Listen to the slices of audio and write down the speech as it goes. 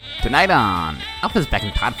Tonight on Alpha's back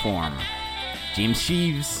in pod form. James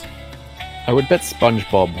Sheaves. I would bet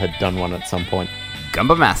SpongeBob had done one at some point.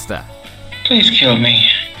 Gumba Masta. Please kill me.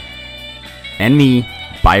 And me,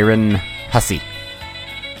 Byron Hussie.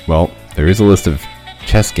 Well, there is a list of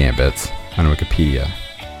chess gambits on Wikipedia.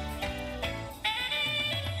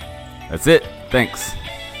 That's it. Thanks.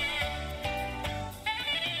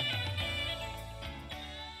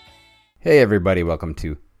 Hey everybody, welcome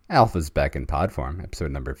to Alpha's Back in Pod Form,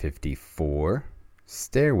 episode number 54,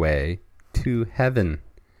 Stairway to Heaven.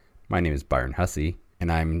 My name is Byron Hussie,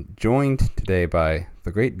 and I'm joined today by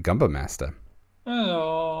the great Gumba Masta.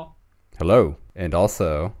 Hello. Hello. And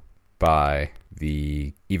also by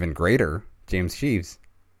the even greater James Sheaves.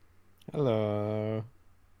 Hello.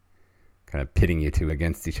 Kind of pitting you two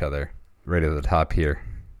against each other right at the top here.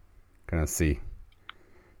 Kind of see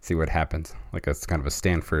what happens. Like it's kind of a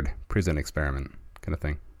Stanford prison experiment kind of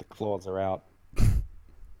thing. The claws are out.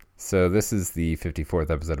 So this is the 54th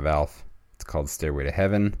episode of ALF. It's called Stairway to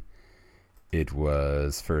Heaven. It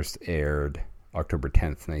was first aired October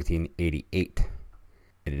 10th, 1988.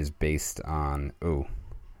 It is based on... Oh,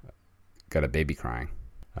 got a baby crying.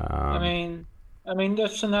 I mean,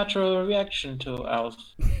 that's a natural reaction to Alf.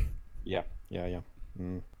 Yeah.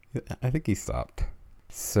 Mm. I think he stopped.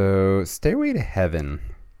 So, Stairway to Heaven,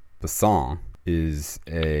 the song, is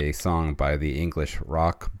a song by the English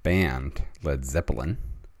rock band Led Zeppelin.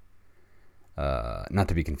 Not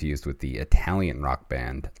to be confused with the Italian rock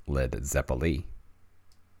band Led Zeppeli.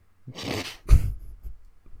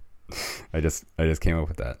 I just came up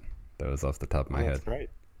with that. That was off the top of my head. That's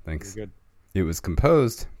great. Thanks. Very good. It was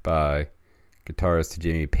composed by guitarist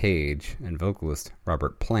Jimmy Page and vocalist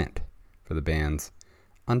Robert Plant for the band's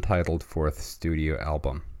untitled fourth studio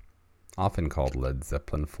album, often called Led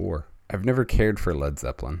Zeppelin 4. I've never cared for Led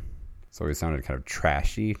Zeppelin. It's always sounded kind of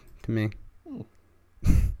trashy to me.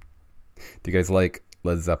 Do you guys like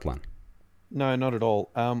Led Zeppelin? No, not at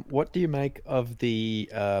all. What do you make of the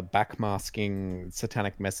backmasking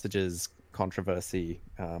satanic messages controversy,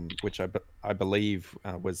 which I believe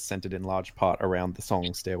was centered in large part around the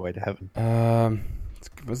song Stairway to Heaven?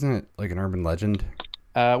 Wasn't it like an urban legend?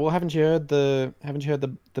 Well, haven't you heard the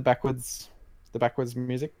backwards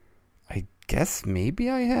music? I guess maybe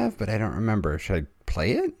I have, but I don't remember. Should I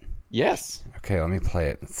play it? Yes. Okay, let me play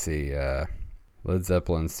it. Let's see. Led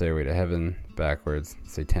Zeppelin, Stairway to Heaven, backwards,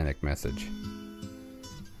 satanic message.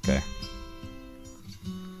 Okay.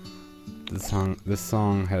 This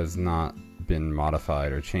song has not been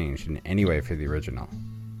modified or changed in any way for the original.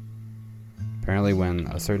 Apparently, when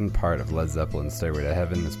a certain part of Led Zeppelin's Stairway to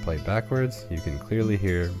Heaven is played backwards, you can clearly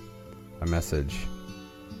hear a message.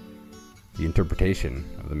 The interpretation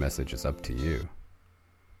of the message is up to you.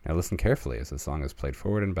 Now listen carefully as the song is played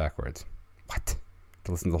forward and backwards. What?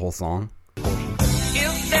 To listen to the whole song?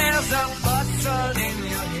 If there's a bustle in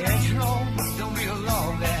your hedgerow, don't be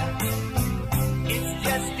alone there. It's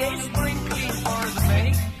just a sprinkling for the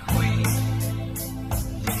May Queen.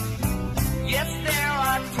 Yes, there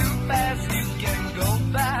are two paths you can go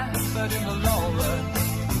by, but in the long run,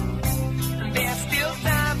 there's still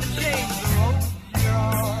time to change the road you're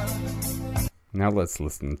on. Now let's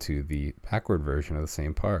listen to the backward version of the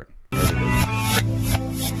same part.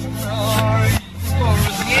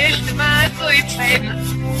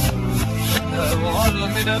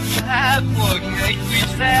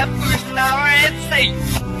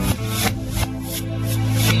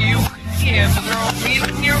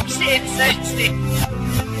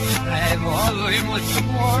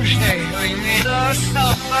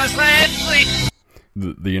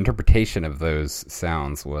 The interpretation of those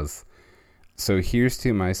sounds was, "So here's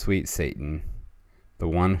to my sweet Satan, the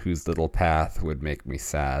one whose little path would make me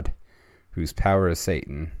sad, whose power is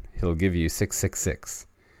Satan, he'll give you 666.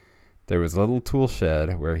 There was a little tool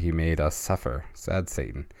shed where he made us suffer, sad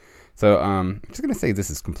Satan." So I'm just gonna say this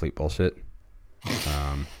is complete bullshit.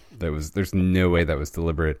 There's no way that was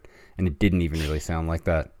deliberate, and it didn't even really sound like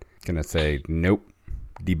that. Gonna say nope,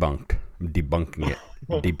 debunked. I'm debunking it.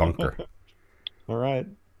 Debunker. All right.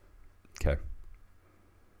 Okay.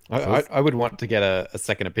 I would want to get a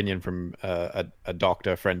second opinion from a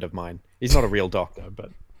doctor friend of mine. He's not a real doctor,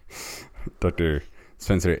 but Dr.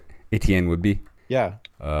 Spencer Etienne would be. Yeah.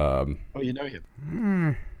 Oh, you know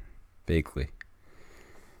him. Vaguely.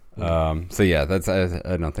 So yeah,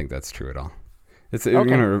 I don't think that's true at all. It Okay.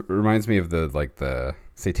 kind of reminds me of the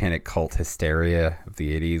satanic cult hysteria of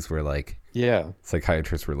the 80s, where Yeah.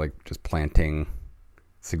 psychiatrists were just planting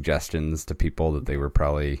suggestions to people that they were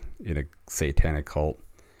probably in a satanic cult.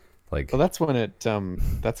 Well, that's when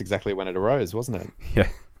that's exactly when it arose, wasn't it? Yeah.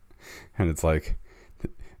 And it's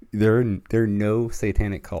there are no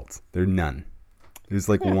satanic cults. There are none. There's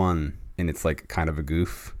like one, and it's like kind of a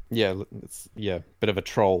goof. Yeah, it's bit of a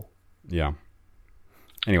troll. Yeah.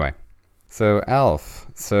 Anyway, so Alf.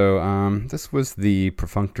 So this was the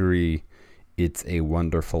perfunctory "It's a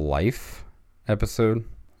Wonderful Life" episode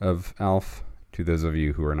of Alf. To those of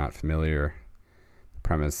you who are not familiar, the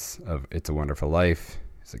premise of "It's a Wonderful Life"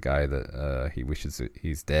 is a guy that he wishes that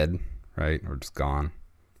he's dead, right, or just gone, or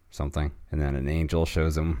something, and then an angel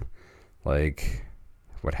shows him like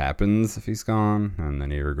what happens if he's gone, and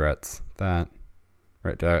then he regrets that.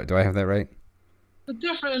 Right? Do I have that right? The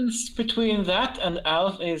difference between that and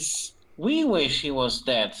Alf is we wish he was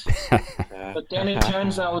dead. But then it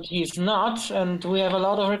turns out he's not, and we have a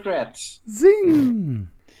lot of regrets. Zing!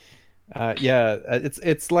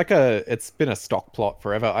 It's been a stock plot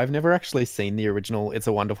forever. I've never actually seen the original It's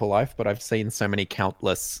a Wonderful Life, but I've seen so many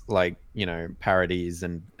countless parodies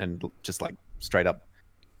and just like straight up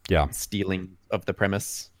stealing of the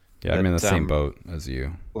premise. Yeah, I'm in the same boat as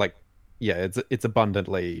you. It's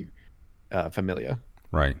abundantly familiar.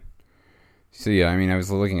 Right. So yeah, I mean, I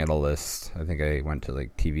was looking at a list. I think I went to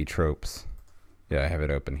like TV tropes. Yeah, I have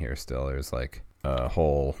it open here still. There's like a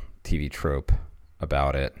whole TV trope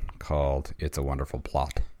about it called "It's a Wonderful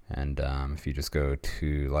Plot." And if you just go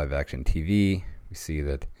to live action TV, we see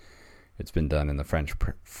that it's been done in the French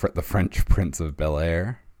Prince of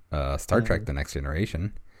Bel-Air, Star Trek: The Next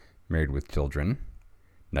Generation, Married with Children,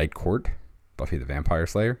 Night Court, Buffy the Vampire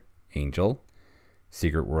Slayer, Angel,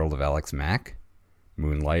 Secret World of Alex Mack,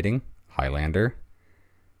 Moonlighting, Highlander,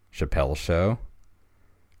 Chappelle's Show.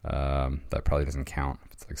 That probably doesn't count.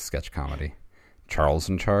 It's like sketch comedy. Charles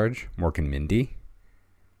in Charge, Mork and Mindy.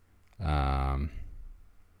 I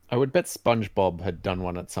would bet SpongeBob had done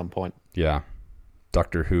one at some point. Yeah.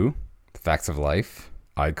 Doctor Who, The Facts of Life,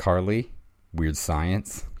 iCarly, Weird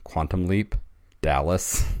Science, Quantum Leap,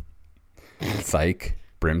 Dallas, Psych,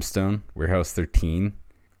 Brimstone, Warehouse 13,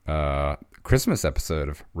 Christmas episode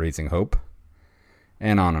of Raising Hope,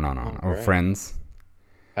 and on and on and on. Oh, Friends.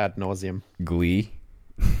 Ad nauseum. Glee.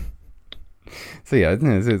 So yeah,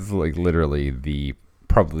 it's like literally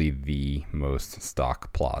probably the most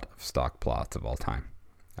stock plot of stock plots of all time.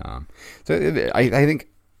 I think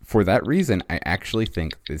for that reason, I actually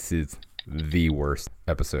think this is the worst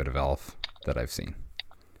episode of Elf that I've seen.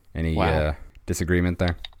 Any disagreement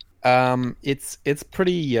there? It's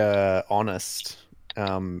pretty honest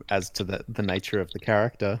as to the nature of the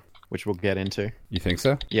character, which we'll get into. You think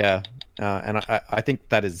so? Yeah, and I think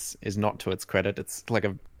that is not to its credit. It's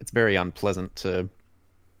very unpleasant to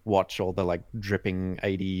watch all the like dripping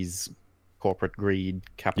 80s corporate greed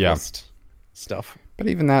capitalist stuff. But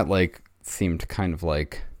even that like seemed kind of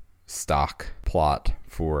like stock plot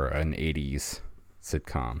for an 80s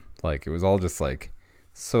sitcom. Like it was all just like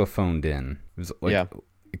so phoned in. It was like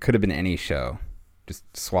it could have been any show.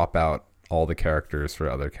 Just swap out all the characters for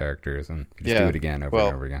other characters and just do it again over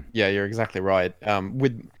and over again. Yeah, you're exactly right.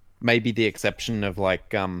 With maybe the exception of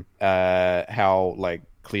like how like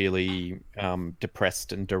clearly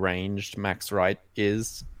depressed and deranged Max Wright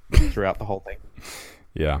is throughout the whole thing.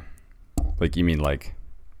 Yeah. Like you mean like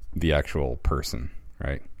the actual person,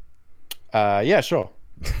 right? Yeah, sure.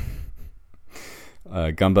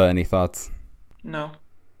 Gumba, any thoughts? No.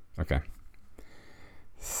 Okay.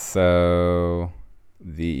 So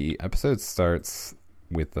the episode starts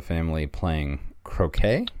with the family playing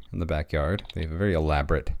croquet in the backyard. They have a very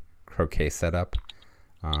elaborate croquet setup.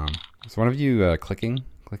 Is one of you clicking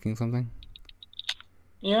something?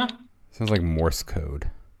 Yeah. Sounds like Morse code.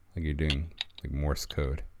 Like you're doing like Morse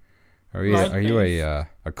code. Are you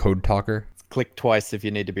a code talker? Click twice if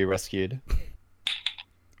you need to be rescued.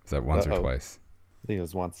 Is that once or twice? I think it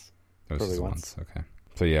was once. It was just once. Okay.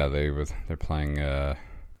 So yeah, they're playing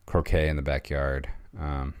croquet in the backyard.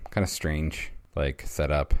 Kind of strange, like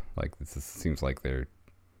setup. Like seems like they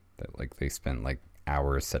spent like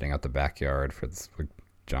hours setting out the backyard for this like,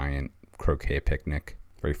 giant croquet picnic.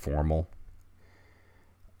 Very formal.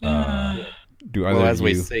 As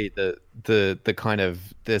we see, the kind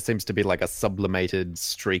of there seems to be like a sublimated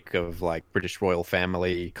streak of like British royal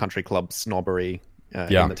family country club snobbery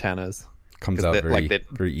in the Tanners. Comes out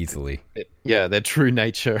very easily. Their true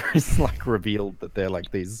nature is like revealed that they're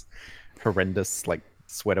like these horrendous like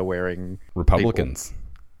sweater wearing Republicans. People.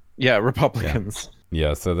 Yeah, Republicans.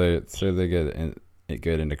 Yeah, so they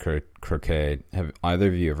get into croquet. Have either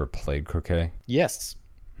of you ever played croquet? Yes.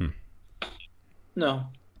 No.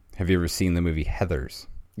 Have you ever seen the movie Heathers?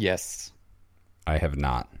 Yes. I have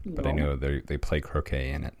not, but I know they play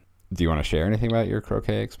croquet in it. Do you want to share anything about your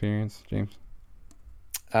croquet experience, James?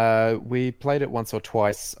 We played it once or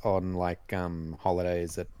twice on like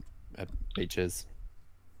holidays at beaches.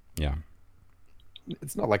 Yeah.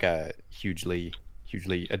 It's not like a hugely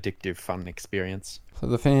hugely addictive, fun experience. So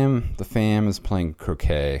the fam is playing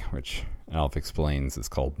croquet, which Alf explains is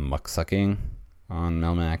called mucksucking on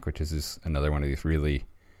Melmac, which is just another one of these really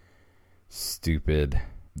stupid.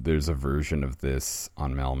 There's a version of this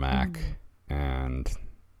on Melmac, and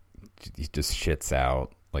he just shits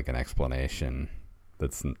out like an explanation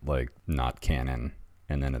that's like not canon,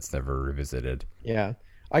 and then it's never revisited. Yeah.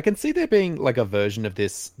 I can see there being like a version of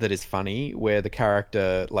this that is funny where the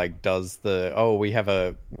character like does we have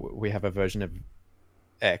a version of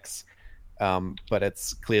X, but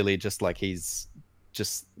it's clearly just like he's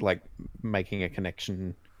just like making a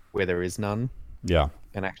connection where there is none. Yeah.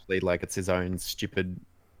 And actually like it's his own stupid,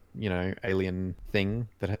 alien thing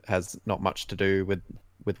that has not much to do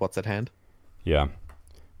with what's at hand. Yeah.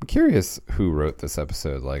 I'm curious who wrote this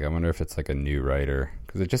episode. Like, I wonder if it's like a new writer,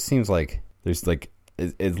 because it just seems like there's like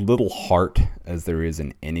as little heart as there is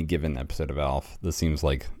in any given episode of Alf. This seems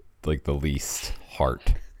like the least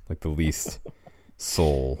heart, like the least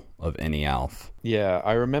soul of any Alf. Yeah,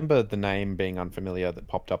 I remember the name being unfamiliar that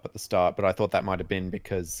popped up at the start, but I thought that might have been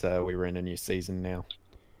because we were in a new season now.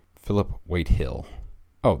 Philip Waitehill.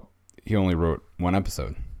 Oh, he only wrote one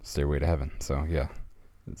episode, Stairway to Heaven. So yeah,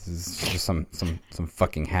 this is just some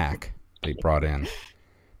fucking hack they brought in,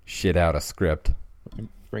 shit out a script.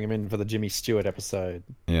 Bring him in for the Jimmy Stewart episode.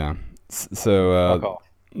 Yeah. So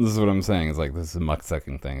this is what I'm saying. Is like, this is a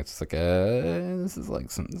mucksucking thing. It's just like this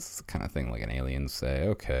is the kind of thing like an alien say.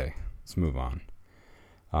 Okay, let's move on.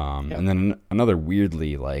 Yep. And then another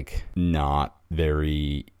weirdly like not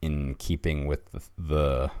very in keeping with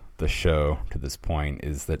the show to this point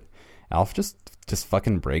is that Alf just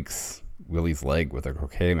fucking breaks Willy's leg with a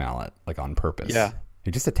croquet mallet, like on purpose. Yeah.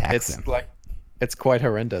 He just attacks him. It's quite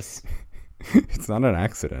horrendous. It's not an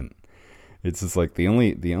accident. It's just like the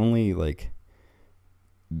only like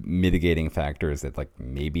mitigating factor is that like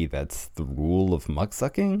maybe that's the rule of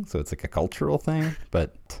mucksucking, so it's like a cultural thing,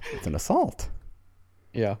 but it's an assault.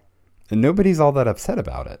 Yeah. And nobody's all that upset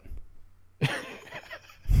about it.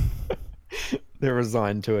 They're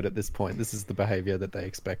resigned to it at this point. This is the behavior that they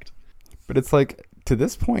expect. But it's like, to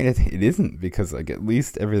this point, it isn't, because like at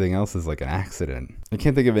least everything else is like an accident. I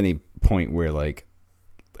can't think of any point where like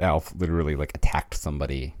Alf literally like attacked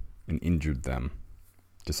somebody and injured them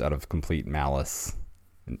just out of complete malice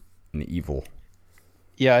and evil.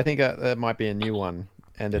 Yeah, I think that might be a new one,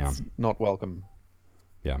 and it's not welcome.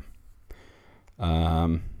 Yeah.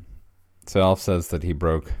 So Alf says that he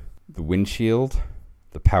broke the windshield,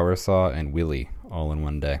 the power saw, and Willy all in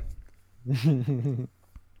one day.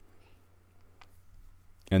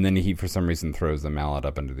 And then he, for some reason, throws the mallet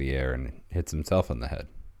up into the air and hits himself in the head,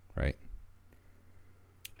 right?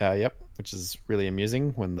 Yep, which is really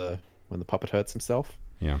amusing when the puppet hurts himself.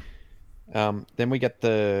 Yeah. Then we get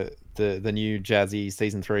the new jazzy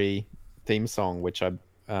season 3 theme song, which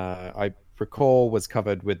I recall was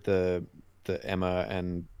covered with the Emma,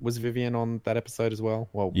 and was Vivian on that episode as well?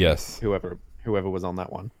 Well, yes. Whoever was on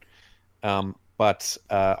that one. But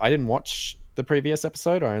I didn't watch the previous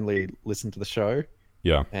episode. I only listened to the show.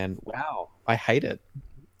 Yeah. And wow, I hate it.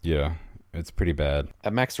 Yeah, it's pretty bad.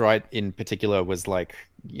 Max Wright in particular was like,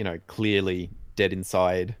 clearly dead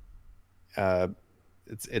inside.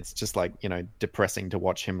 It's just like, depressing to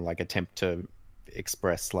watch him like attempt to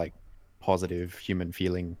express like positive human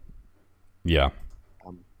feeling. Yeah.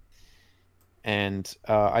 And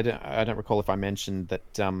I don't recall if I mentioned that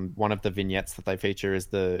one of the vignettes that they feature is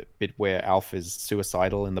the bit where Alf is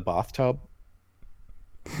suicidal in the bathtub.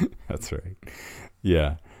 That's right.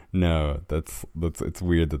 Yeah. No, that's it's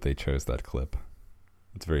weird that they chose that clip.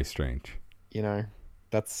 It's very strange.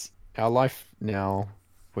 That's our life now.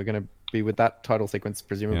 We're going to be with that title sequence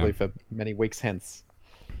presumably for many weeks hence.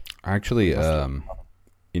 Actually,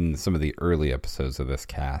 in some of the early episodes of this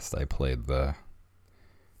cast, I played the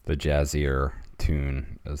jazzier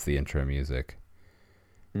tune as the intro music.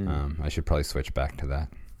 I should probably switch back to that.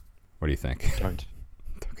 What do you think? Don't.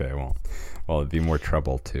 Okay, I won't. Well, it'd be more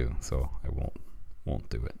trouble too, so I won't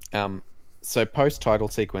do it. So post title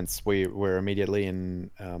sequence, we're immediately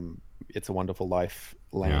in It's a Wonderful Life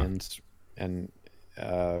land, and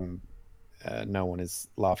no one is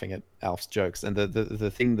laughing at Alf's jokes. And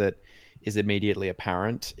the thing that is immediately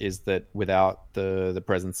apparent is that without the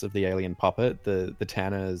presence of the alien puppet, the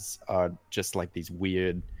Tanners are just like these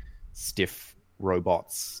weird, stiff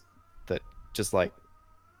robots that just like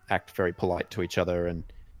act very polite to each other and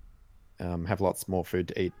have lots more food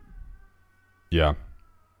to eat. Yeah.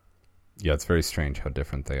 Yeah, it's very strange how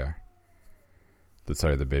different they are.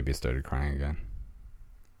 Sorry, the baby started crying again.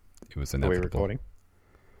 It was inevitable. Are we recording?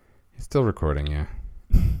 He's still recording, yeah.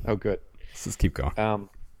 Oh, good. Let's just keep going.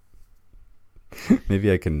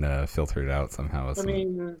 Maybe I can filter it out somehow with I some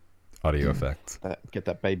mean, audio effects. Get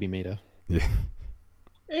that baby meter. Yeah.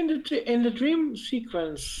 in the dream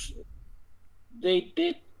sequence, they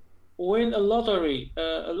did win a lottery.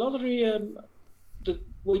 The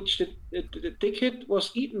ticket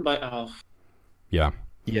was eaten by Alf. Yeah.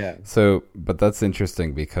 Yeah. So, but that's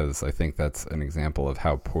interesting because I think that's an example of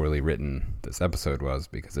how poorly written this episode was,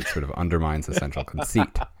 because it sort of undermines the central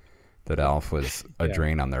conceit that Alf was a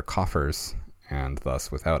drain on their coffers, and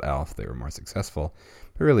thus without Alf they were more successful.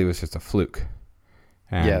 But really it was just a fluke.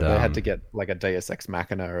 And, yeah, they had to get like a Deus Ex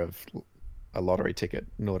Machina of a lottery ticket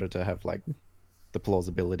in order to have like the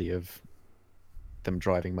plausibility of them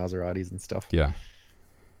driving Maseratis and stuff. Yeah.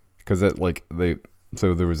 Because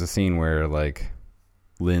so there was a scene where like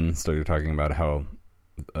Lynn started talking about how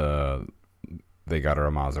they got her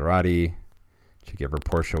a Maserati, she gave her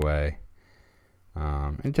Porsche away.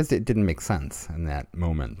 It didn't make sense in that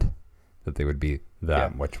moment that they would be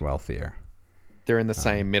that much wealthier. They're in the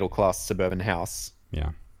same middle class suburban house.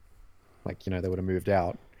 Yeah. Like, they would have moved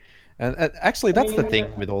out. And actually, that's the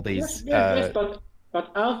thing with all these. Yes, but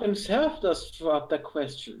Alf himself does throw up that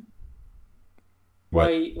question.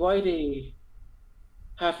 Why they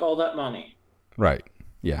have all that money? Right.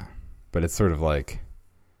 Yeah. But it's sort of like,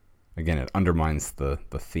 again, it undermines the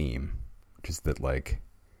theme, which is that like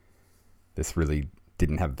this really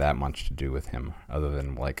didn't have that much to do with him other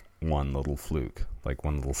than like one little fluke, like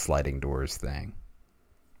one little sliding doors thing.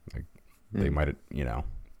 Like they might, in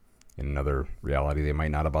another reality, they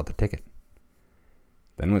might not have bought the ticket.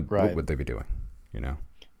 Then what would they be doing? Yeah,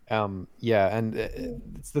 and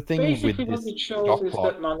it's the thing Basically, with what this it shows stock is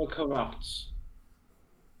plot. that money corrupts.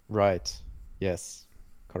 Right. Yes.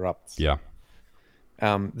 Corrupts. Yeah.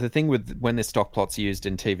 The thing with when the stock plot's used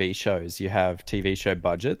in TV shows, you have TV show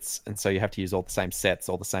budgets, and so you have to use all the same sets,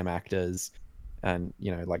 all the same actors, and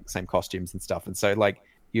like same costumes and stuff. And so like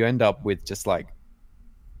you end up with just like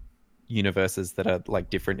universes that are like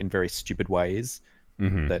different in very stupid ways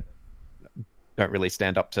that don't really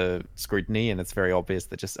stand up to scrutiny, and it's very obvious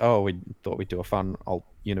that just we thought we'd do a fun alt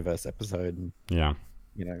universe episode and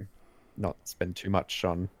not spend too much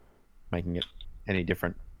on making it any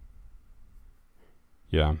different.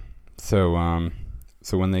 Yeah. So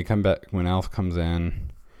when they come back, when Alf comes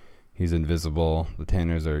in, he's invisible. The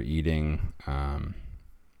Tanners are eating a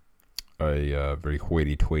very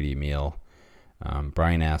hoity-toity meal.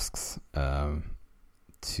 Brian asks for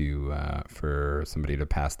somebody to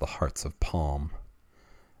pass the hearts of palm.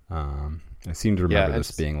 I seem to remember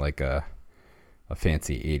this being like a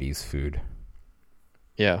fancy 80s food.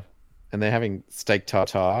 Yeah. And they're having steak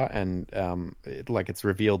tartare, and it's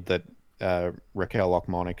revealed that Raquel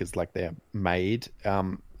Ochmonnik is like their maid.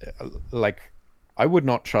 I would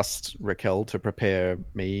not trust Raquel to prepare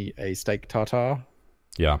me a steak tartare.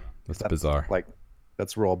 Yeah, that's bizarre. Like,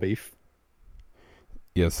 that's raw beef.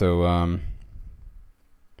 Yeah, so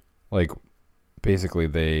basically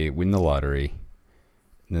they win the lottery,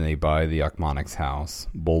 and then they buy the Ochmonnik's house,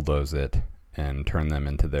 bulldoze it, and turn them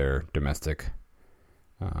into their domestic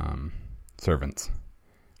servants.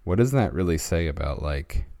 What does that really say about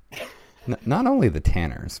like not only the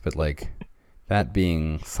Tanners, but like that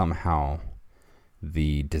being somehow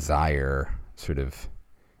the desire sort of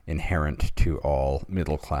inherent to all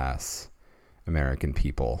middle class American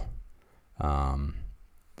people,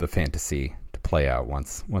 the fantasy to play out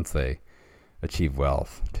once they achieve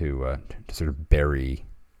wealth to sort of bury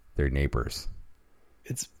their neighbors.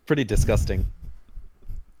 It's pretty disgusting.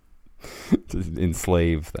 To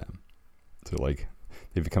enslave them. So like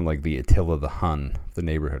they become like the Attila the Hun of the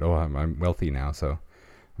neighborhood. Oh, I'm wealthy now, so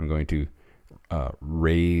I'm going to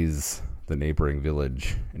raise the neighboring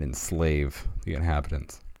village and enslave the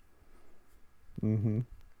inhabitants. Mm-hmm.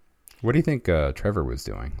 What do you think Trevor was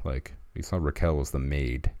doing? Like, we saw Raquel was the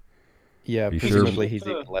maid. Yeah, presumably he's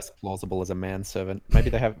even less plausible as a manservant. Maybe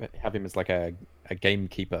they have him as like a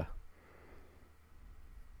gamekeeper.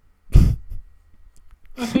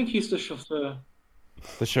 I think he's the chauffeur.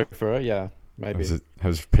 The chauffeur, yeah, maybe. I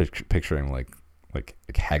was picturing like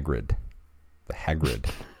Hagrid, the Hagrid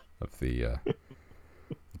of the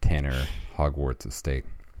Tanner Hogwarts estate.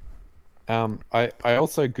 I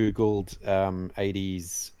also googled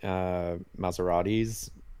 80s Maseratis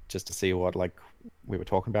just to see what like we were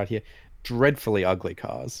talking about here. Dreadfully ugly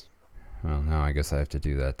cars. Well, now I guess I have to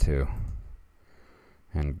do that too.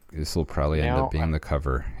 And this will probably end up being the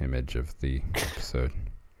cover image of the episode.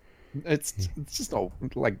 It's just all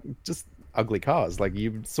like just ugly cars. Like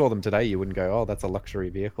you saw them today, you wouldn't go, "Oh, that's a luxury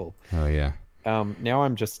vehicle." Oh yeah. Now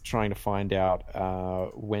I'm just trying to find out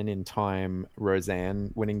when in time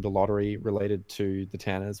Roseanne winning the lottery related to the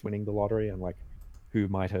Tanners winning the lottery, and like who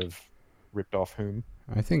might have ripped off whom.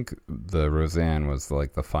 I think the Roseanne was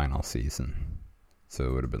like the final season, so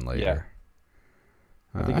it would have been later.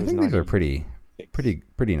 I think it I was think these are 96.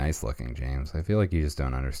 pretty nice looking, James. I feel like you just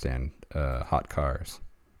don't understand hot cars.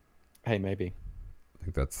 Hey, maybe. I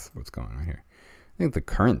think that's what's going on here. I think the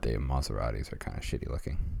current day Maseratis are kind of shitty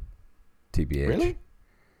looking. TBH. Really?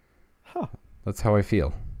 Huh. That's how I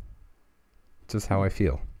feel. Just how I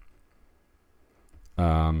feel.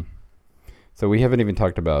 So we haven't even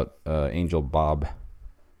talked about Angel Bob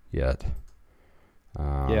yet.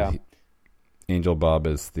 Yeah. Angel Bob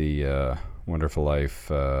is the Wonderful Life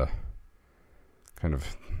kind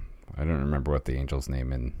of... I don't remember what the angel's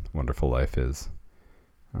name in Wonderful Life is.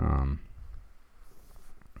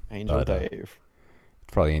 Angel Dave.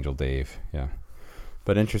 It's probably Angel Dave, yeah.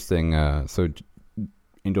 But interesting, so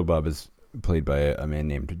Angel Bob is played by a man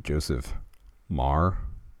named Joseph Marr.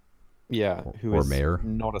 Yeah, who or is Mayer.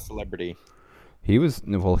 not a celebrity. He was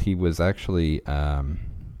actually in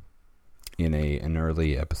an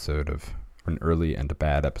early and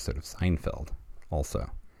bad episode of Seinfeld also.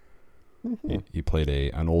 He played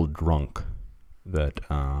an old drunk that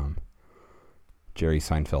Jerry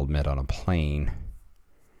Seinfeld met on a plane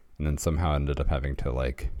and then somehow ended up having to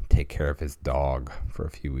like take care of his dog for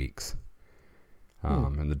a few weeks.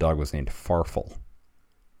 And the dog was named Farfel.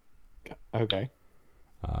 Okay.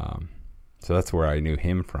 So that's where I knew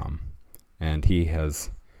him from. And he has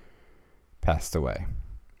passed away.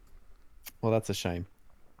 Well, that's a shame.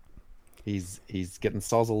 He's getting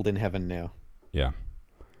sozzled in heaven now. Yeah.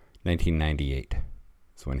 1998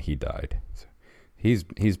 is when he died. So he's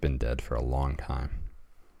been dead for a long time.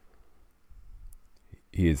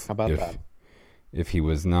 How about that? If he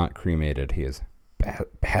was not cremated, he is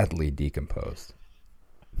badly decomposed.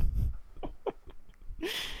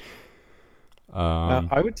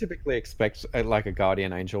 I would typically expect like a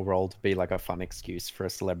guardian angel role to be like a fun excuse for a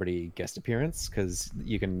celebrity guest appearance, because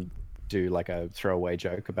you can do like a throwaway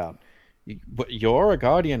joke about, but you're a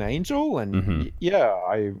guardian angel, and yeah,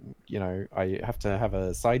 I have to have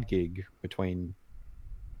a side gig between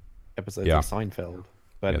episodes of Seinfeld.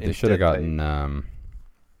 But they should have gotten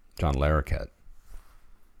John Larroquette.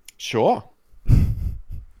 Sure. He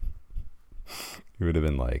would have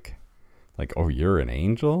been like, oh, you're an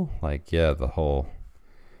angel? Like, yeah, the whole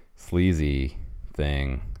sleazy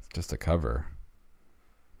thing is just a cover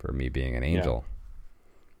for me being an angel.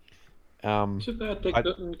 Too bad they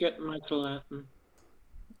couldn't get Michael Landon.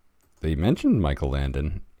 They mentioned Michael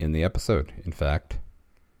Landon in the episode. In fact,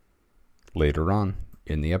 later on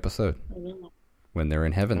in the episode, when they're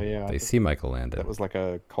in heaven, they see Michael Landon. That was like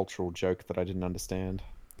a cultural joke that I didn't understand.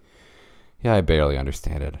 Yeah, I barely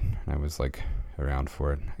understand it. I was like around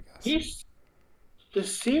for it, I guess. The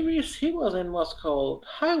series he was in was called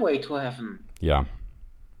Highway to Heaven. Yeah.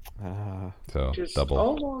 So Just double.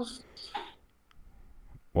 Almost.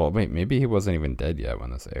 Well, wait, maybe he wasn't even dead yet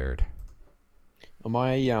when this aired. Well,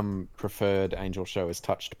 my preferred angel show is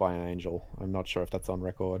Touched by an Angel. I'm not sure if that's on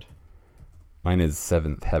record. Mine is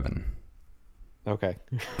Seventh Heaven. Okay.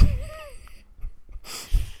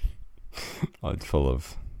 It's full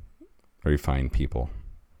of very fine people.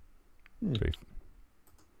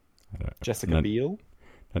 Jessica Biel?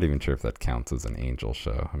 Not even sure if that counts as an angel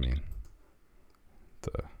show. I mean,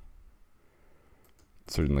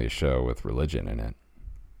 certainly a show with religion in it.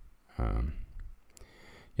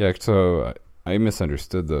 Yeah, so I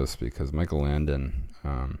misunderstood this because Michael Landon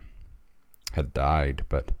had died,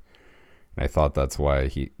 but I thought that's why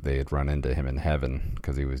they had run into him in heaven,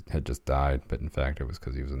 because he had just died, but in fact it was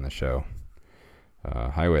because he was in the show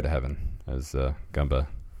Highway to Heaven, as Gumba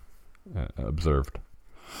observed.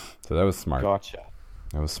 So that was smart. Gotcha.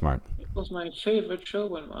 That was smart. It was my favorite show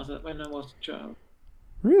when I was a child.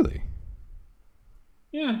 Really?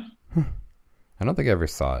 Yeah. I don't think I ever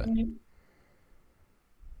saw it.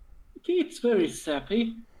 It's very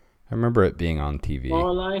sappy. I remember it being on TV.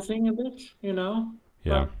 Moralizing a bit, Yeah.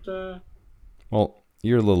 But, well,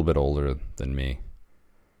 you're a little bit older than me,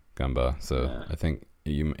 Gumba, so Yeah. I think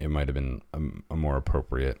it might have been a more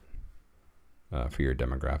appropriate for your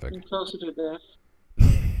demographic. I'm closer to death.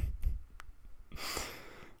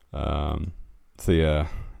 So yeah,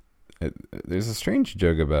 there's a strange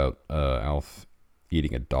joke about Alf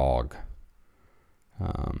eating a dog.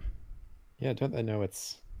 Yeah, don't they know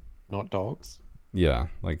it's not dogs? Yeah,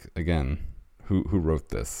 like, again, who wrote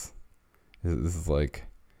this? This is like,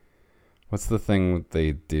 what's the thing that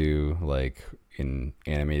they do like in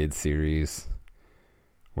animated series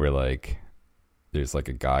where like there's like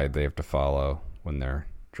a guide they have to follow when they're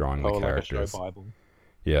drawing the characters? Like a show Bible.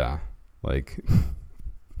 Yeah, like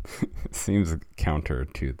it seems counter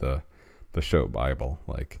to the show Bible.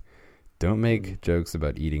 Like, Don't make jokes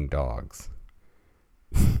about eating dogs.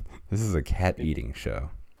 This is a cat eating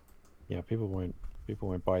show. Yeah, people won't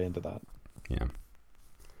buy into that. Yeah.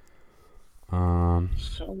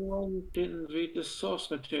 Someone didn't read the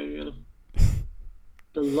source material.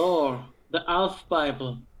 The lore. The Alf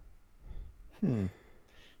Bible.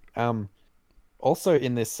 Also,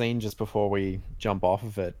 in this scene, just before we jump off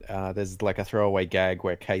of it, there's like a throwaway gag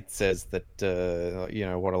where Kate says that,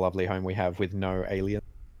 what a lovely home we have with no alien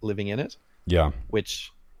living in it. Yeah.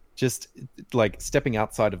 Which, just like stepping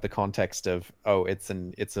outside of the context of, it's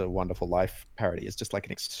a Wonderful Life parody, is just like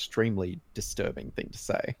an extremely disturbing thing to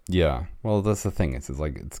say. Yeah. Well, that's the thing. It's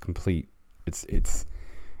like it's complete. It's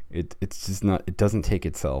just not. It doesn't take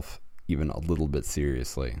itself even a little bit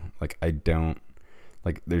seriously. Like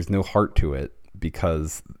there's no heart to it.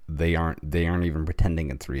 Because they aren't even pretending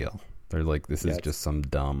it's real. They're like, this is just some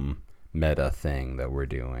dumb meta thing that we're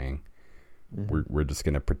doing. We're just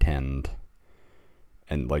gonna pretend,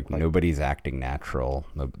 and like nobody's acting natural.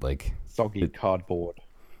 Like soggy cardboard.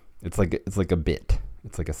 It's like a bit.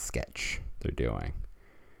 It's like a sketch they're doing,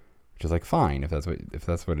 which is like fine if that's what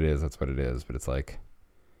it is. That's what it is. But it's like,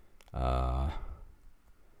 well,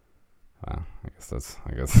 I guess that's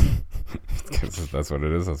what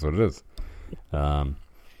it is. That's what it is.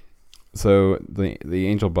 So the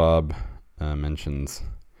Angel Bob mentions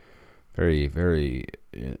very, very,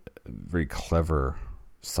 very clever,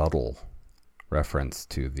 subtle reference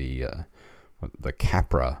to the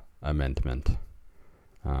Capra Amendment,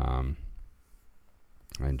 and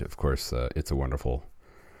of course, "It's a Wonderful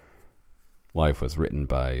Life" was written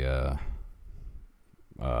by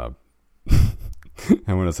I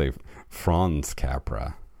want to say Franz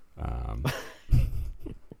Capra.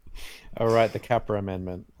 Oh, right, the Capra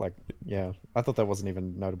Amendment. Like, yeah, I thought that wasn't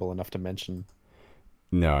even notable enough to mention.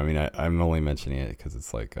 No, I mean, I'm only mentioning it because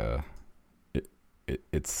it's like,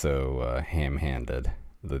 it's so ham-handed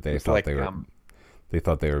that they thought they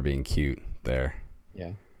thought they were being cute there.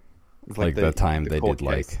 Yeah, it's like the time they did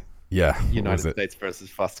like, United States versus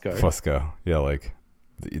Fusco. Fusco, yeah, like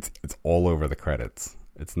it's all over the credits.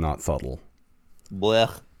 It's not subtle.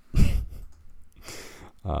 Blech.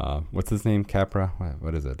 What's his name? Capra?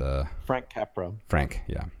 What is it? Frank Capra. Frank,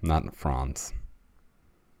 yeah, not Franz.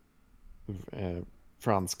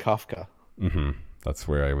 Franz Kafka. Mm-hmm. That's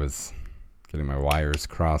where I was getting my wires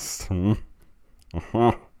crossed.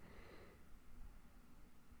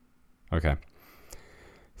 Okay.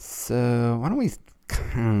 So why don't we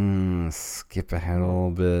kind of skip ahead a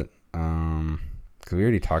little bit? Because we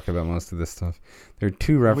already talked about most of this stuff. There are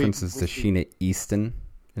two references to Sheena Easton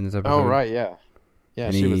in this episode. Oh, right, yeah. Yeah,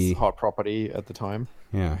 she was hot property at the time.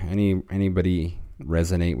 Yeah. Anybody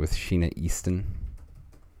resonate with Sheena Easton?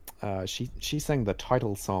 She sang the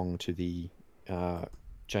title song to the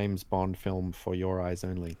James Bond film For Your Eyes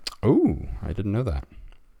Only. Oh, I didn't know that.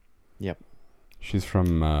 Yep. She's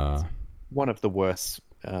from... one of the worst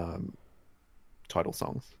title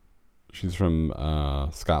songs. She's from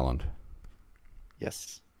Scotland.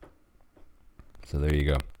 Yes. So there you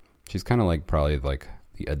go. She's kind of like probably like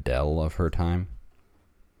the Adele of her time.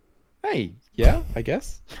 Hey, yeah, I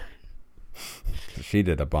guess. She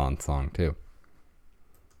did a Bond song too.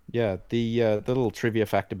 Yeah, the little trivia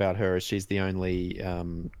fact about her is she's the only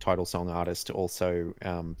title song artist to also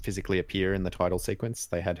physically appear in the title sequence.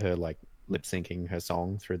 They had her like lip syncing her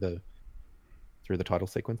song through the title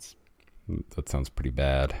sequence. That sounds pretty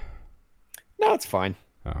bad. No, it's fine.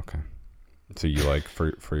 Oh, okay. So you like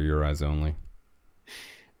For Your Eyes Only?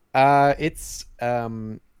 It's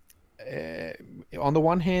on the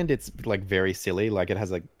one hand, it's like very silly. Like it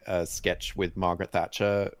has like a sketch with Margaret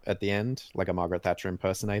Thatcher at the end, like a Margaret Thatcher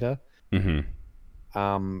impersonator.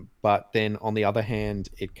 Mm-hmm. But then on the other hand,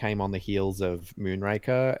 it came on the heels of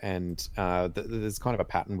Moonraker, and there's kind of a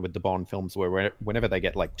pattern with the Bond films where whenever they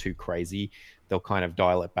get like too crazy, they'll kind of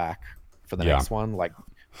dial it back for the next one. Like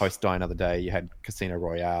Host Die Another Day, you had Casino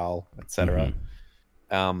Royale, etc.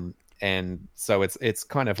 Mm-hmm. And so it's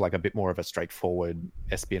kind of like a bit more of a straightforward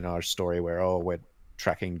espionage story where we're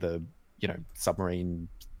tracking the submarine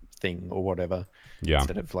thing or whatever,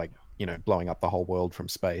 instead of like blowing up the whole world from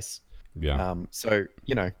space. So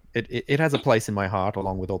it has a place in my heart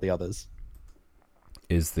along with all the others.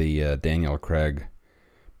 Is the Daniel Craig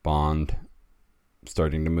Bond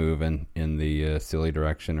starting to move in the silly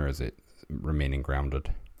direction, or is it remaining grounded?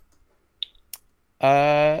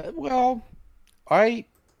 Well,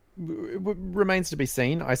 remains to be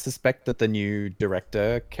seen. I suspect that the new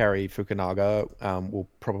director, Cary Fukunaga, will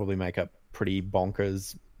probably make a pretty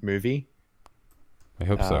bonkers movie. I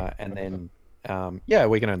hope so. And then,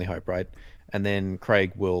 we can only hope, right? And then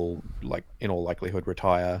Craig will, like, in all likelihood,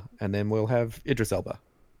 retire, and then we'll have Idris Elba.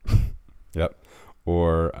 Yep.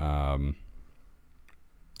 Or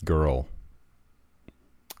girl.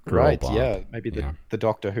 Right, Bond. yeah. Maybe Yeah. the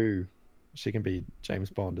Doctor Who. She can be James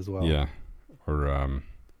Bond as well. Yeah. Or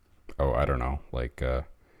I don't know. Like I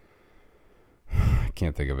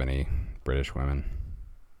can't think of any British women.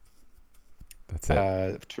 That's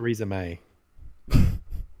it. Theresa May.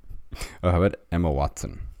 Oh, how about Emma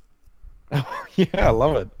Watson? Yeah, I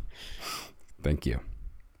love it. Thank you.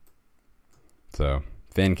 So,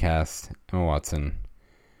 fan cast, Emma Watson.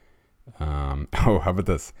 How about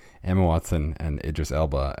this? Emma Watson and Idris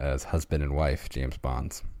Elba as husband and wife, James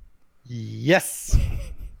Bonds. Yes.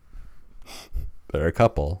 They're a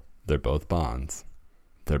couple. They're both Bonds.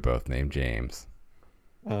 They're both named James.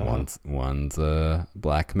 One's a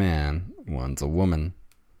black man. One's a woman.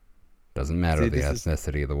 Doesn't matter the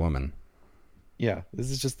ethnicity of the woman. Yeah,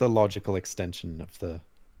 this is just the logical extension of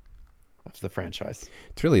the franchise.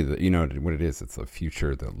 It's really what it is. It's the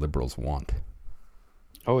future that liberals want.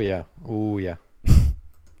 Oh yeah. Oh yeah.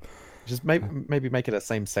 Just maybe make it a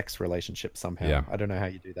same-sex relationship somehow. Yeah. I don't know how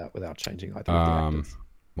you do that without changing either of the actors.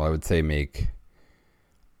 Well, I would say make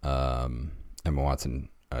Emma Watson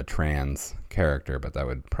a trans character, but that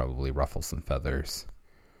would probably ruffle some feathers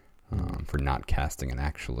for not casting an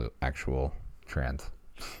actual trans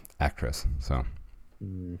actress. So,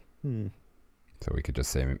 so we could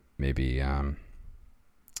just say maybe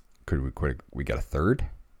could we get a third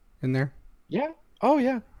in there? Yeah. Oh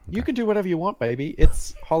yeah. You can do whatever you want, baby.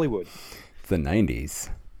 It's Hollywood. It's the 90s.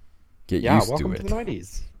 Get Yeah, used to welcome it. to the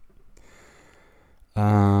 90s.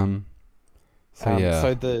 So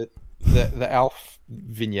So the Alf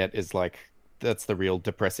vignette is like, that's the real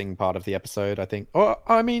depressing part of the episode, I think. Or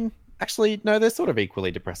I mean, actually, no, they're sort of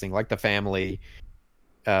equally depressing. Like the family,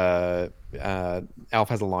 Alf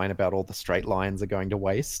has a line about all the straight lines are going to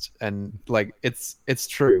waste, and like it's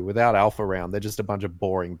true. Without Alf around, they're just a bunch of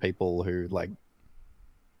boring people who like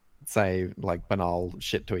say like banal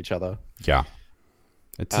shit to each other. Yeah.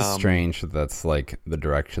 It's just strange that that's like the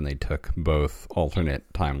direction they took both alternate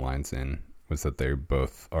timelines in, was that they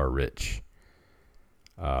both are rich.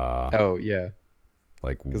 Oh yeah,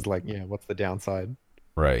 Like, because like yeah, what's the downside?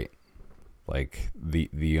 right. Like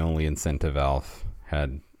the only incentive Alf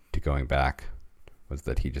had to going back was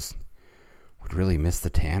that he just would really miss the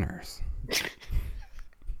Tanners.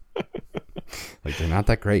 Like, they're not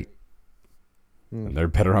that great. And they're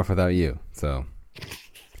better off without you. So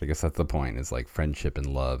I guess that's the point, is like friendship and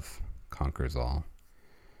love conquers all.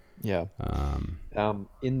 Yeah.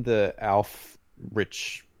 In the Alf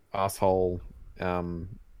rich asshole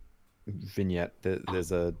vignette,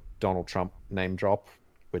 there's a Donald Trump name drop,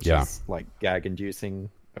 which is like gag inducing,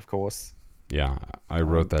 of course. Yeah, I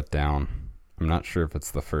wrote that down. I'm not sure if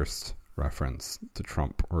it's the first reference to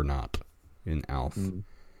Trump or not in Alf.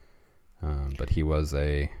 But he was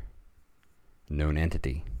a known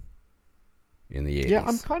entity in the 80s. Yeah,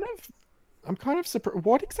 I'm kind of surprised.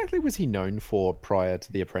 What exactly was he known for prior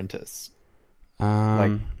to The Apprentice? He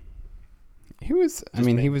was. I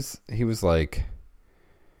mean, he was like.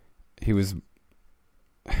 He was.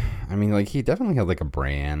 I mean, like, he definitely had like a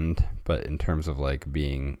brand, but in terms of like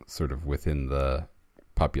being sort of within the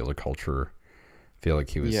popular culture, I feel like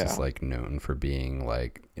he was just like known for being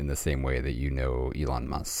like in the same way that Elon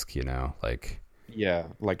Musk, like. Yeah,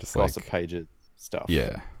 like just gossip like, pages stuff.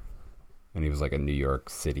 Yeah. And he was like a New York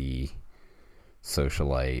City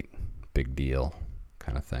socialite, big deal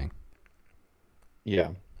kind of thing.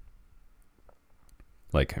 Yeah.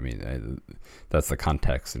 Like, I mean, that's the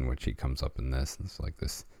context in which he comes up in this. It's like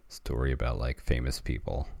this story about like famous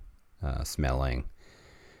people smelling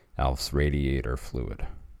Alf's radiator fluid.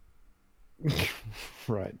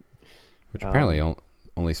 Right. Which apparently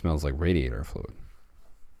only smells like radiator fluid.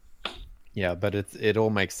 Yeah, but it all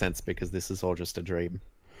makes sense because this is all just a dream.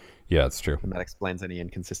 Yeah, it's true. And that explains any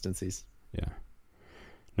inconsistencies. Yeah.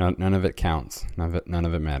 None of it counts. None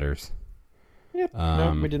of it matters. Yep.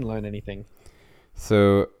 No, we didn't learn anything.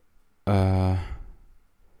 So, I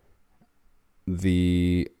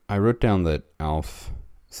wrote down that Alf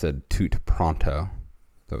said "toot pronto."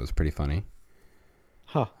 That was pretty funny.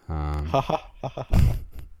 Huh.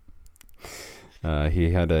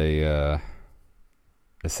 He had a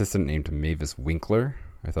assistant named Mavis Winkler.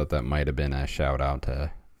 I thought that might have been a shout out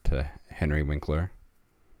to Henry Winkler,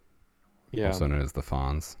 also known as the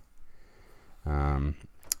Fonz.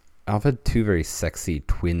 Alf had two very sexy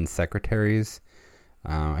twin secretaries.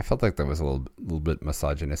 I felt like that was a little bit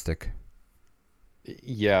misogynistic.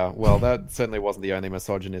 Yeah, well, that certainly wasn't the only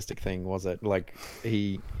misogynistic thing, was it? Like,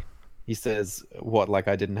 he says, what, like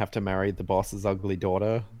I didn't have to marry the boss's ugly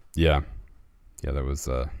daughter? Yeah, that was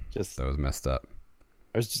that was messed up.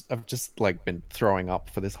 I've just like been throwing up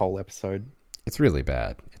for this whole episode. It's really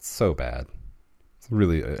bad. It's so bad. It's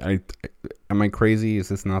really. Am I crazy? Is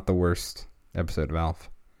this not the worst episode of Alf?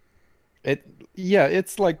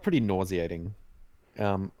 It's like pretty nauseating.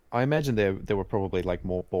 I imagine there were probably like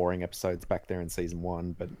more boring episodes back there in season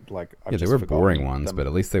 1, but like there were boring ones, but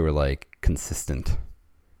at least they were like consistent.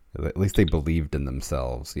 At least they believed in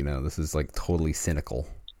themselves. This is like totally cynical.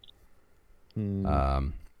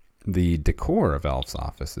 The decor of Alf's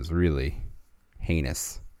office is really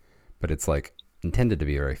heinous, but it's like intended to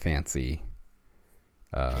be very fancy,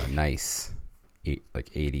 nice, like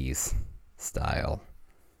 80s style.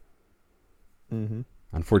 Mm-hmm.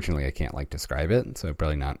 Unfortunately, I can't describe it, so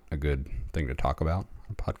probably not a good thing to talk about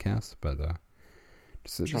on a podcast. But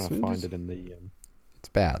trying to find it in the. It's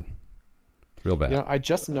bad. It's real bad. I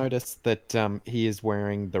just noticed that he is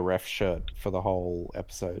wearing the ref shirt for the whole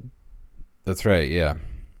episode. That's right. Yeah,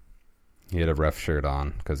 he had a ref shirt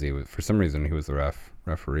on because for some reason he was the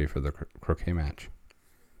referee for the croquet match.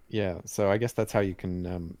 Yeah, so I guess that's how you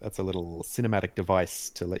can. That's a little cinematic device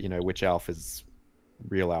to let you know which Alf is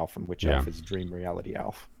real Alf and which Alf is dream reality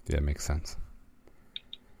Alf. Yeah, it makes sense.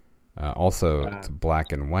 Also, it's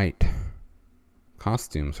black and white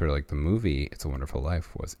costumes, sort of like the movie "It's a Wonderful Life"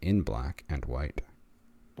 was in black and white.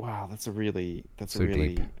 Wow, that's a really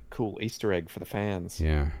deep. Cool Easter egg for the fans.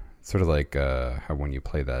 Yeah, it's sort of like how when you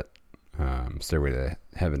play that Stairway to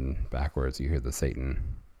Heaven backwards, you hear the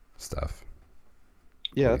Satan stuff.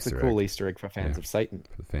 Yeah, that's a cool Easter egg for fans of Satan.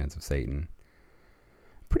 For the fans of Satan.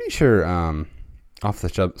 Pretty sure. Off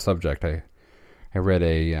the subject, I read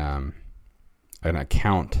an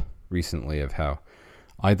account recently of how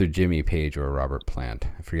either Jimmy Page or Robert Plant,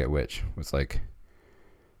 I forget which, was like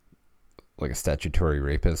a statutory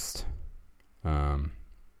rapist.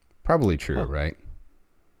 Probably true, right?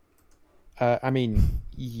 I mean,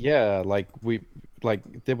 yeah,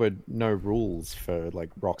 there were no rules for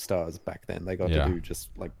rock stars back then. They got to do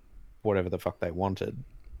just whatever the fuck they wanted.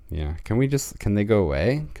 Yeah. Can they go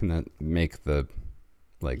away? Can that make their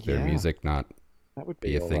music not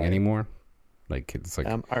be a thing anymore? It's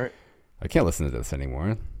I can't listen to this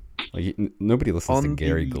anymore. Nobody listens to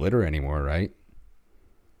Gary Glitter anymore, right?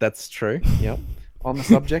 That's true. Yep. On the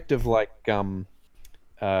subject of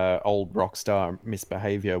old rock star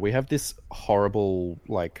misbehavior, we have this horrible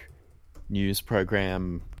news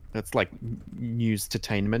program that's like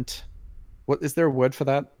news-tainment. What is there a word for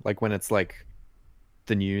that? When it's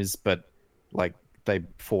the news, but they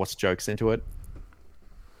force jokes into it.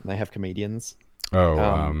 They have comedians.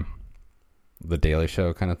 The Daily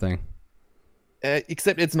Show kind of thing.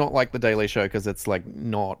 Except it's not like the Daily Show because it's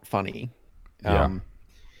not funny.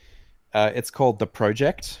 It's called The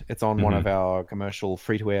Project. It's on one of our commercial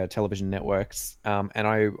free-to-air television networks. And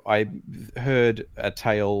I heard a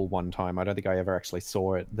tale one time. I don't think I ever actually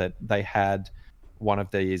saw it. That they had one of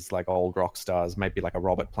these old rock stars, maybe a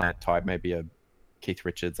Robert Plant type, maybe a Keith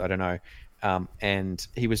Richards. I don't know. And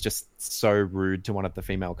he was just so rude to one of the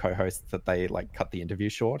female co-hosts that they cut the interview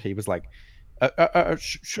short. He was like,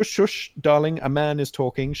 shush, shush, darling, a man is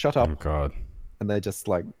talking, shut up. Oh, God. And they just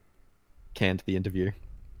canned the interview.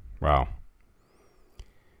 Wow.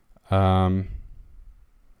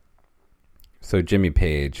 So Jimmy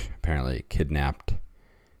Page apparently kidnapped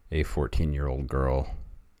a 14-year-old girl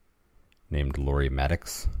named Lori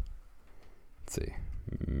Maddox. Let's see.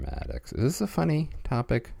 Maddox. Is this a funny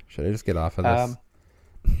topic? Should I just get off of this?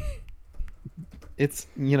 It's,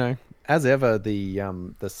 as ever,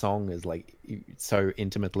 the song is so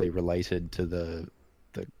intimately related to the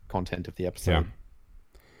content of the episode. Yeah.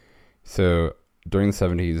 So during the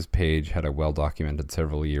 70s, Page had a well-documented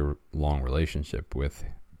several-year-long relationship with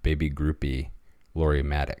baby groupie Lori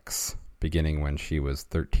Maddox, beginning when she was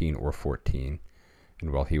 13 or 14,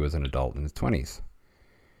 and while he was an adult in his 20s.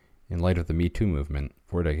 In light of the Me Too movement,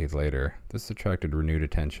 4 decades later, this attracted renewed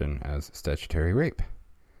attention as statutory rape.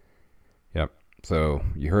 Yep. So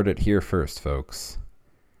you heard it here first, folks.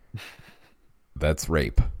 That's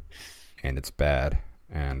rape, and it's bad,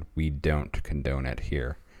 and we don't condone it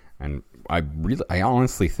here. And I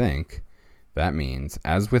honestly think that means,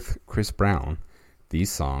 as with Chris Brown,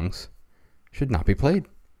 these songs should not be played.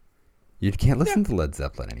 You can't listen to Led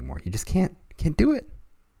Zeppelin anymore. You just can't do it.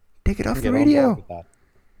 Take it off the radio.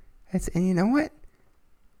 And you know what?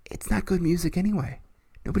 It's not good music anyway.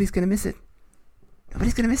 Nobody's gonna miss it.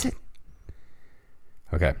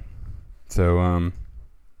 Okay, so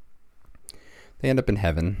they end up in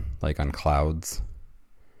heaven, on clouds.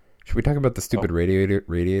 Should we talk about the stupid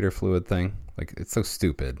radiator fluid thing? It's so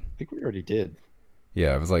stupid. I think we already did.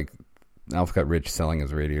 Yeah, it was Alf got rich selling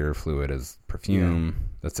his radiator fluid as perfume. Yeah.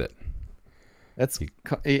 That's it.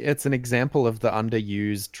 It's an example of the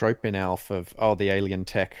underused trope in Alf of the alien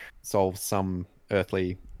tech solves some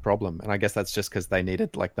earthly problem, and I guess that's just because they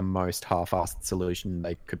needed like the most half-assed solution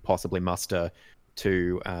they could possibly muster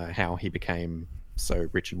to how he became so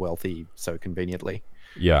rich and wealthy so conveniently.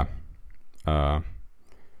 Yeah. And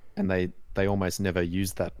they almost never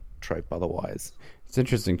used that trope otherwise. It's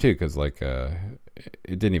interesting too because like it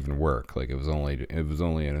didn't even work. Like it was only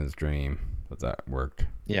in his dream that worked.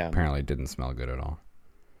 Yeah. Apparently it didn't smell good at all.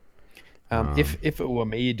 If it were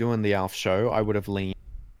me doing the Alf show, I would have leaned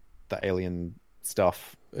the alien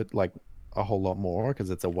stuff like a whole lot more because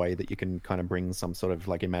it's a way that you can kind of bring some sort of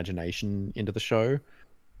like imagination into the show.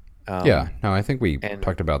 Yeah, no, I think we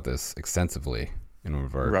talked about this extensively in one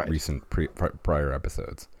of our recent prior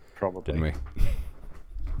episodes. Probably. Didn't we?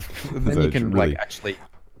 Then you can really... like actually...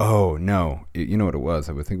 Oh, no. You know what it was?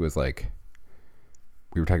 I would think it was like...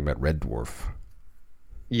 We were talking about Red Dwarf.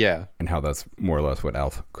 Yeah. And how that's more or less what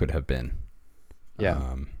Alf could have been.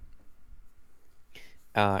 Yeah.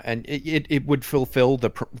 And it would fulfill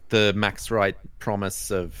the Max Wright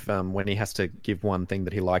promise of when he has to give one thing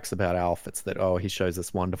that he likes about Alf, it's that, he shows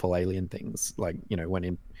us wonderful alien things. Like,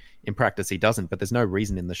 when in practice he doesn't, but there's no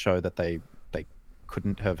reason in the show that they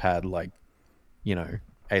couldn't have had, like,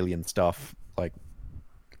 alien stuff, like,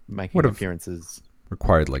 making appearances.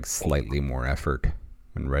 Required, like, slightly more effort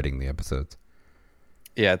when writing the episodes.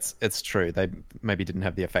 Yeah, it's true. They maybe didn't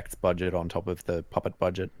have the effects budget on top of the puppet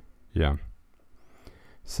budget. Yeah.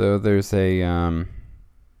 So there's a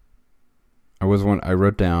I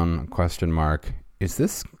wrote down a question mark. Is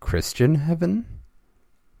this Christian heaven?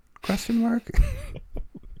 Question mark.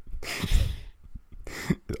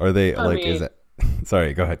 Are they is it?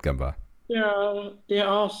 Sorry, go ahead, Gumba. There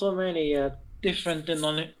are so many different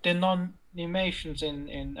denominations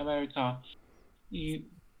in America.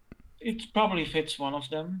 It probably fits one of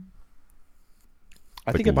them.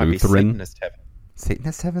 I like think it might Lutheran? be Satanist heaven.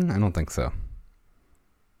 Satanist heaven? I don't think so.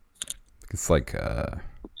 It's like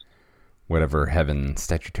whatever heaven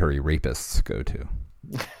statutory rapists go to.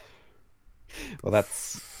 Well,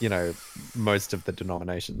 that's, most of the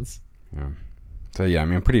denominations. Yeah. So yeah, I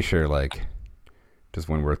mean, I'm pretty sure like just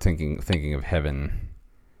when we're thinking of heaven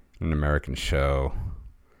in an American show,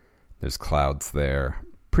 there's clouds there.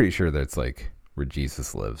 Pretty sure that's like where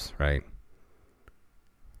Jesus lives, right?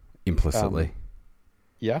 Implicitly.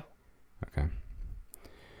 Yeah. Okay.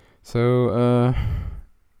 So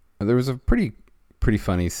there was a pretty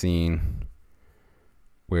funny scene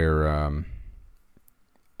where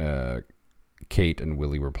Kate and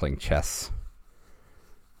Willy were playing chess.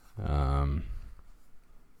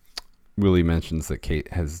 Willy mentions that Kate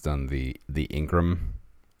has done the Ingram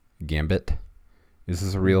Gambit. Is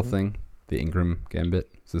this a real thing? The Ingram Gambit?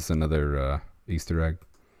 Is this another Easter egg?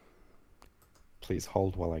 Please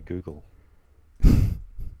hold while I Google.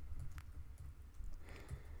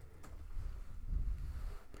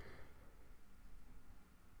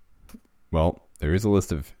 Well, there is a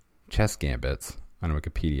list of chess gambits on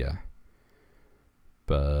Wikipedia,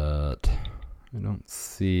 but I don't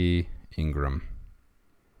see Ingram.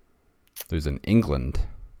 There's an England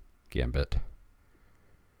gambit.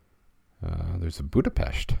 There's a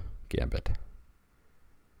Budapest gambit.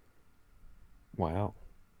 Wow.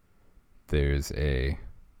 There's a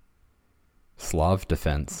Slav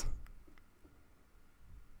defense.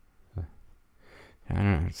 I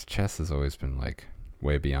don't know. Chess has always been like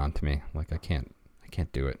way beyond to me. Like I can't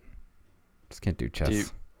do it. Just can't do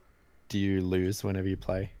chess. Do you lose whenever you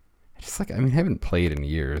play? I haven't played in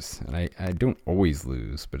years, and I don't always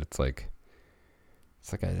lose, but it's like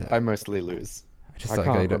I mostly lose. I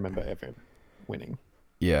can't remember ever winning.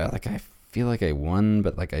 Yeah, like I feel like I won,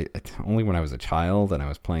 but like only when I was a child and I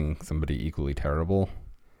was playing somebody equally terrible.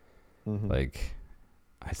 Like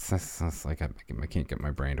I can't get my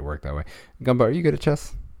brain to work that way. Gumba, are you good at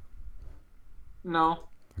chess? No.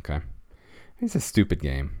 Okay. It's a stupid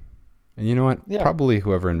game. And you know what? Yeah. Probably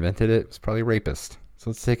whoever invented it was probably a rapist. So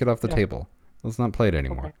let's take it off the table. Let's not play it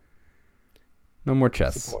anymore. Okay. No more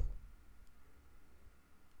chess. Support.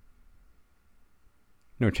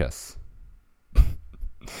 No chess.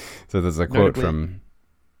 So there's a quote from...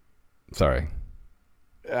 Sorry.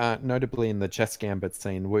 Notably in the chess gambit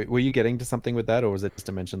scene, were you getting to something with that, or was it just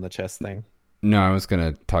to mention the chess thing? No, I was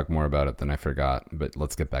going to talk more about it than I forgot, but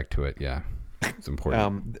let's get back to it. Yeah, it's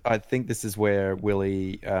important. I think this is where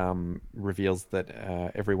Willy reveals that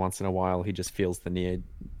every once in a while he just feels the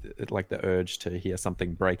urge to hear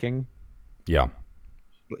something breaking. Yeah.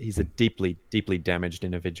 He's a deeply, deeply damaged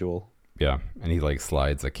individual. Yeah, and he like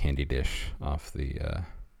slides a candy dish off the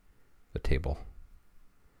table.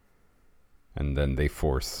 And then they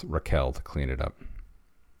force Raquel to clean it up.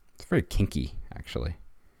 It's very kinky, actually.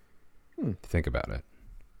 If you think about it.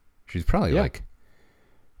 She's probably like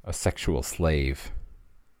a sexual slave.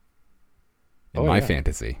 In my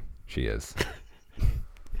fantasy, she is.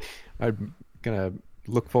 I'm gonna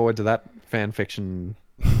look forward to that fan fiction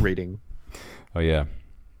reading. Oh yeah,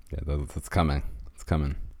 that's coming. It's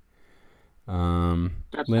coming.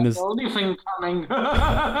 That's Lynn not is. the only thing coming.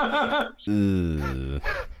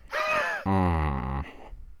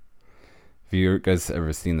 Have you guys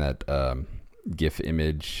ever seen that GIF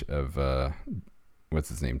image of what's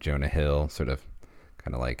his name, Jonah Hill, sort of,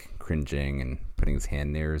 kind of like cringing and putting his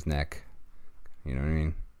hand near his neck? You know what I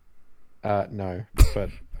mean? No, but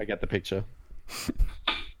I get the picture.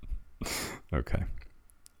 Okay.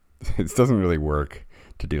 It doesn't really work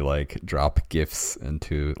to do like drop GIFs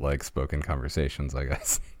into like spoken conversations, I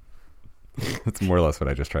guess. That's more or less what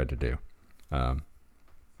I just tried to do.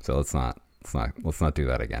 So let's not do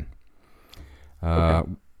that again.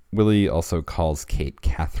 Okay. Willy also calls Kate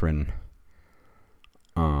Catherine.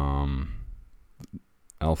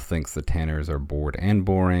 Elf thinks the Tanners are bored and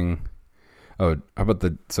boring. Oh, how about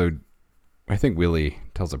I think Willy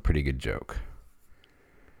tells a pretty good joke.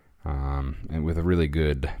 And with a really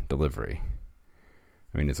good delivery.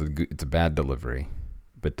 I mean, it's a bad delivery,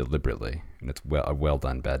 but deliberately, and it's a well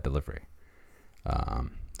done bad delivery.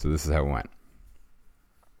 So this is how it went.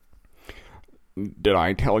 Did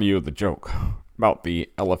I tell you the joke about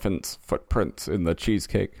the elephant's footprints in the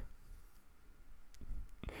cheesecake?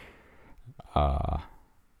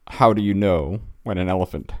 How do you know when an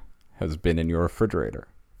elephant has been in your refrigerator?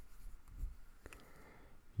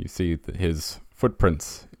 You see his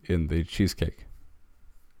footprints in the cheesecake.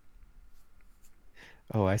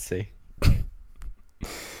 Oh, I see.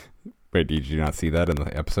 Wait, did you not see that in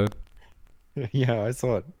the episode? Yeah, I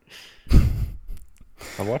saw it.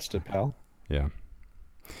 I watched it, pal. Yeah.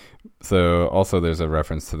 So also there's a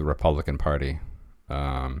reference to the Republican Party.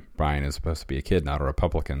 Brian is supposed to be a kid, not a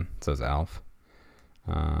Republican, says Alf.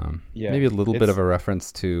 Maybe a little bit of a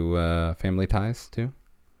reference to Family Ties, too?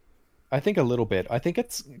 I think a little bit. I think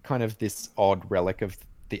it's kind of this odd relic of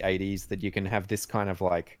the 80s that you can have this kind of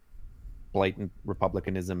like blatant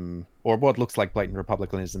republicanism, or what looks like blatant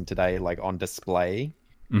republicanism today, like on display.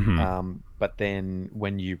 Mm-hmm. But then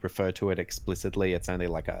when you refer to it explicitly, it's only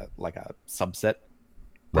like a subset.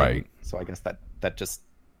 Right. So I guess that just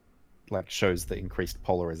like shows the increased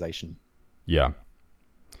polarization. Yeah.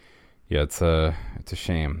 Yeah, it's a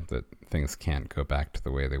shame that things can't go back to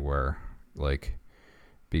the way they were. Like,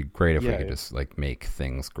 be great if we could just like make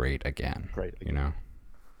things great again. Great again. You know?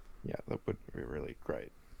 Yeah, that would be really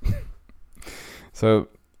great. So,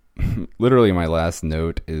 literally my last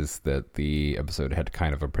note is that the episode had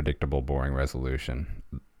kind of a predictable, boring resolution.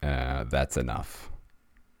 That's enough.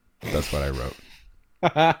 That's what I wrote.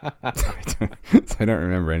 So I don't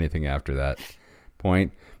remember anything after that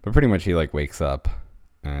point. But pretty much he like wakes up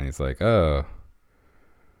and he's like, oh,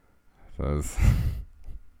 none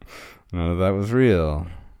of that was real.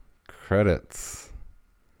 Credits.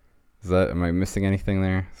 Am I missing anything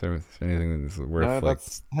there? Is there anything that's worth? No,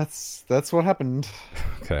 that's what happened.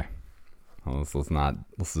 Okay. Well, let's just not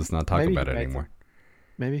talk about it anymore.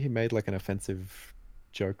 Maybe he made like an offensive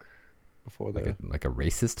joke before like a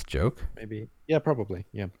racist joke? Maybe. Yeah, probably.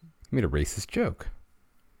 Yeah. He made a racist joke.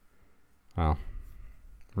 Wow.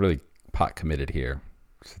 Really pot committed here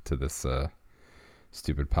to this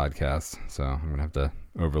stupid podcast. So I'm going to have to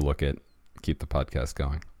overlook it, keep the podcast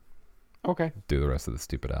going. Okay. Do the rest of the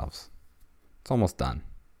stupid elves. It's almost done.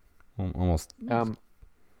 Almost.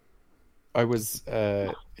 I was.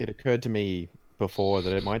 It occurred to me before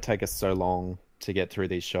that it might take us so long to get through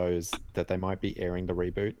these shows that they might be airing the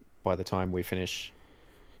reboot by the time we finish.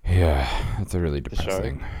 Yeah, that's a really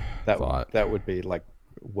depressing thought. That would be like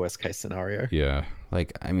worst case scenario. Yeah,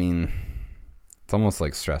 like I mean, it's almost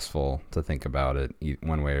like stressful to think about it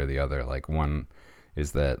one way or the other. Like one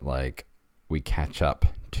is that like we catch up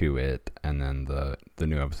to it, and then the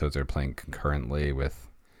new episodes are playing concurrently with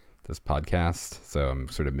this podcast, so I'm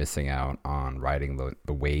sort of missing out on riding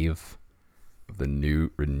the wave of the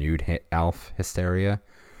renewed Alf hysteria.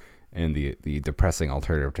 And the depressing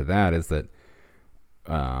alternative to that is that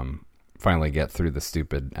finally get through the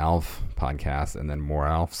stupid Alf podcast, and then more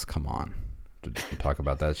Alfs come on to talk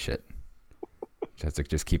about that shit. Just to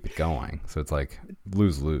just keep it going. So it's like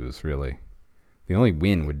lose really. The only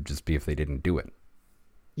win would just be if they didn't do it.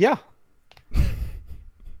 Yeah.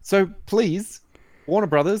 So please, Warner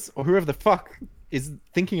Brothers or whoever the fuck is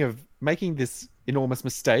thinking of making this enormous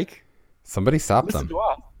mistake, somebody stop them. To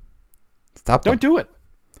us. Stop them. Don't do it.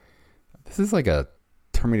 This is like a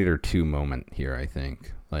Terminator 2 moment here, I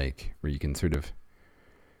think. Like, where you can sort of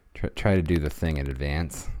try to do the thing in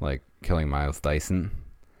advance, like killing Miles Dyson.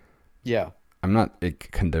 Yeah. I'm not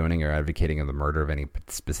condoning or advocating of the murder of any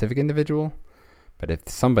specific individual, but if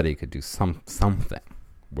somebody could do something,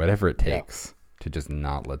 whatever it takes, to just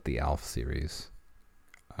not let the Alf series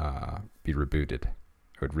be rebooted,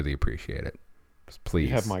 I would really appreciate it. Just please.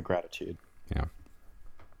 You have my gratitude. Yeah.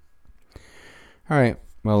 All right.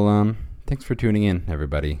 Well, thanks for tuning in,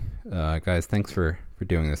 everybody. Guys, thanks for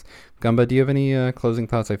doing this. Gumba, do you have any closing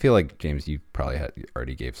thoughts? I feel like, James, you probably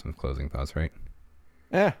already gave some closing thoughts, right?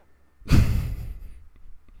 Yeah.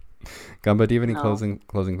 Gumba, do you have any No.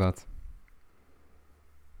 closing thoughts?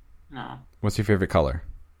 No. What's your favorite color?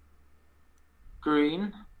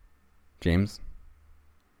 Green. James?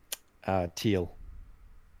 Teal.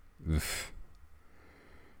 Oof.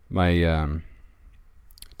 My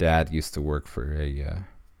dad used to work for a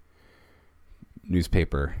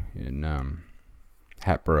newspaper in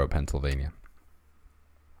Hatboro, Pennsylvania.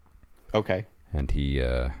 Okay. And he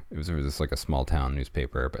it was just like a small town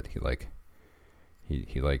newspaper, but he was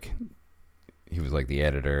like the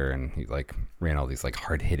editor, and he like ran all these like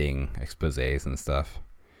hard hitting exposés and stuff.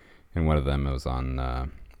 And one of them was on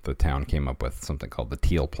the town came up with something called the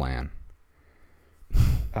Teal Plan.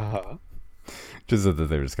 Just that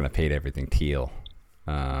they were just going to paint everything teal.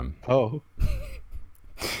 Oh.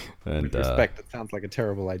 And With respect, it sounds like a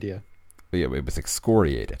terrible idea. But yeah, it was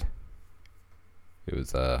excoriated. It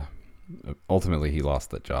was ultimately he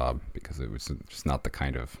lost that job because it was just not the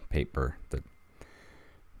kind of paper that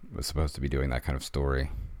was supposed to be doing that kind of story.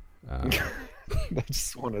 They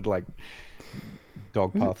just wanted like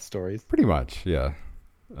dog path stories. Pretty much, yeah.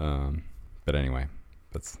 But anyway,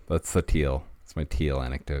 that's the teal. That's my teal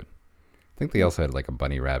anecdote. I think they also had like a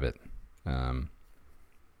bunny rabbit,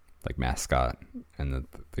 like mascot, and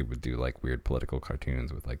they would do like weird political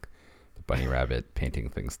cartoons with like the bunny rabbit painting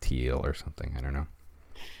things teal or something. I don't know.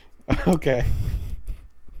 Okay.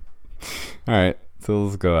 All right, so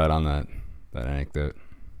let's go out on that anecdote.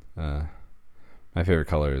 My favorite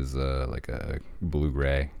color is like a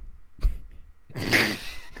blue-gray.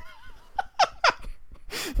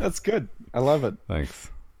 That's good. I love it. Thanks.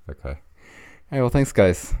 Okay. Hey, well, thanks,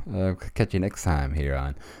 guys. Catch you next time here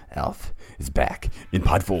on Alf is Back in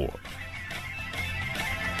Pod 4.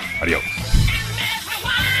 Adios.